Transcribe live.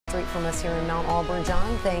Street from us here in Mount Auburn.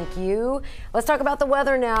 John, thank you. Let's talk about the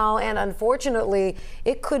weather now, and unfortunately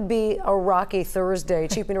it could be a rocky Thursday.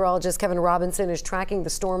 Chief Meteorologist Kevin Robinson is tracking the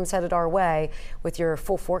storms headed our way with your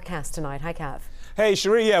full forecast tonight. Hi, Kev. Hey,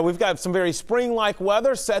 Cherie, yeah, we've got some very spring-like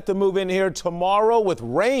weather set to move in here tomorrow with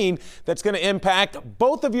rain that's going to impact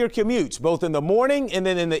both of your commutes, both in the morning and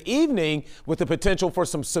then in the evening, with the potential for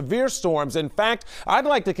some severe storms. In fact, I'd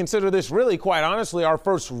like to consider this really, quite honestly, our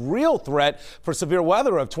first real threat for severe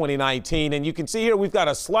weather of 2019. And you can see here we've got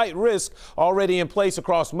a slight risk already in place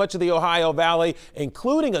across much of the Ohio Valley,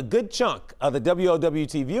 including a good chunk of the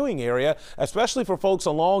WOWT viewing area, especially for folks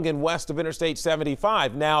along and west of Interstate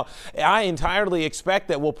 75. Now, I entirely expect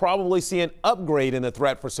that we'll probably see an upgrade in the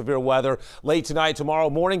threat for severe weather late tonight, tomorrow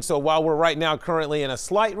morning. So while we're right now currently in a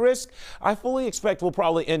slight risk, I fully expect we'll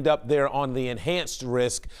probably end up there on the enhanced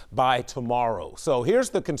risk by tomorrow. So here's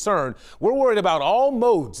the concern. We're worried about all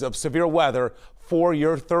modes of severe weather for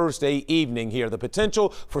your Thursday evening here. The potential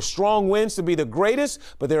for strong winds to be the greatest,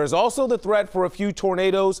 but there is also the threat for a few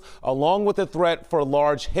tornadoes along with the threat for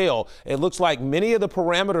large hail. It looks like many of the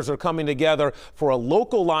parameters are coming together for a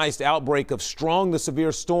localized outbreak of strong to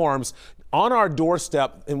severe storms on our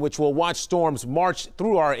doorstep, in which we'll watch storms march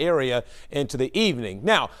through our area into the evening.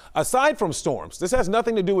 Now, aside from storms, this has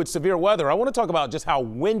nothing to do with severe weather. I want to talk about just how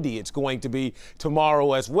windy it's going to be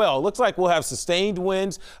tomorrow as well. It looks like we'll have sustained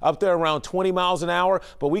winds up there around 20 miles an hour,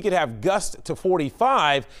 but we could have gusts to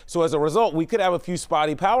 45. So as a result, we could have a few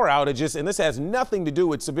spotty power outages, and this has nothing to do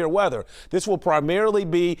with severe weather. This will primarily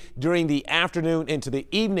be during the afternoon into the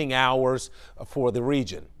evening hours for the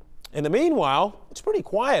region. In the meanwhile, it's pretty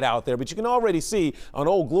quiet out there, but you can already see on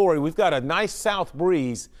Old Glory, we've got a nice south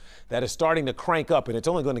breeze that is starting to crank up, and it's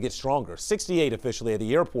only going to get stronger. 68 officially at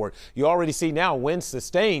the airport. You already see now winds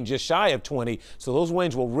sustained just shy of 20, so those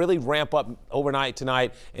winds will really ramp up overnight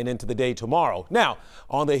tonight and into the day tomorrow. Now,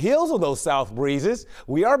 on the heels of those south breezes,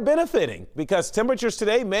 we are benefiting because temperatures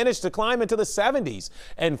today managed to climb into the 70s.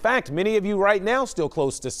 In fact, many of you right now still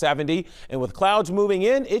close to 70, and with clouds moving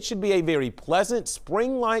in, it should be a very pleasant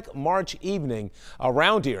spring-like March evening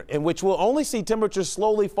around here, in which we'll only see temperatures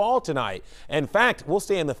slowly fall tonight. In fact, we'll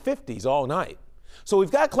stay in the 50s all night. So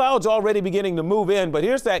we've got clouds already beginning to move in, but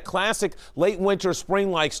here's that classic late winter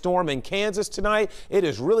spring-like storm in Kansas tonight. It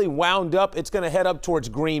is really wound up. It's going to head up towards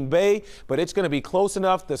Green Bay, but it's going to be close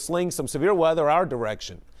enough to sling some severe weather our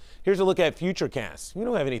direction. Here's a look at Futurecast. You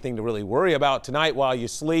don't have anything to really worry about tonight while you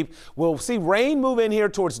sleep. We'll see rain move in here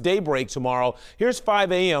towards daybreak tomorrow. Here's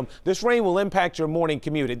 5 a.m. This rain will impact your morning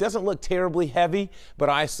commute. It doesn't look terribly heavy, but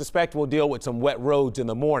I suspect we'll deal with some wet roads in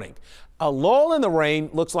the morning. A lull in the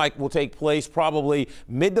rain looks like will take place probably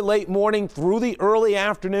mid to late morning through the early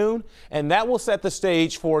afternoon, and that will set the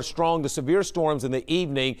stage for strong to severe storms in the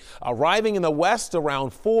evening, arriving in the west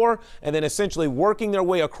around 4 and then essentially working their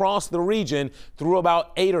way across the region through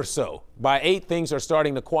about 8 or so. By 8, things are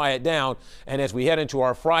starting to quiet down, and as we head into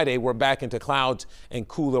our Friday, we're back into clouds and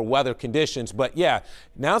cooler weather conditions. But yeah,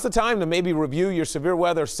 now's the time to maybe review your severe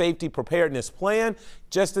weather safety preparedness plan.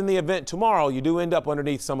 Just in the event tomorrow you do end up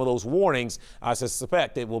underneath some of those warnings, I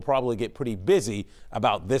suspect it will probably get pretty busy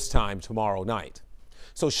about this time tomorrow night.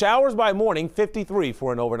 So showers by morning, 53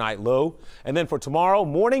 for an overnight low. And then for tomorrow,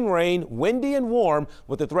 morning rain, windy and warm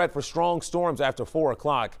with the threat for strong storms after 4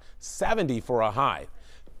 o'clock, 70 for a high.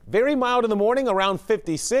 Very mild in the morning, around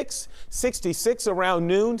 56, 66 around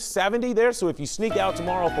noon, 70 there. So if you sneak out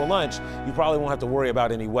tomorrow for lunch, you probably won't have to worry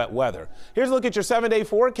about any wet weather. Here's a look at your 7-day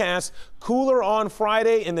forecast. Cooler on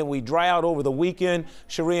Friday, and then we dry out over the weekend,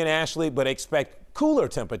 Cherie and Ashley, but expect cooler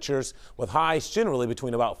temperatures with highs generally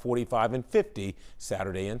between about 45 and 50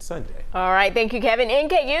 Saturday and Sunday. All right. Thank you, Kevin.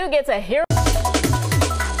 NKU gets a hero.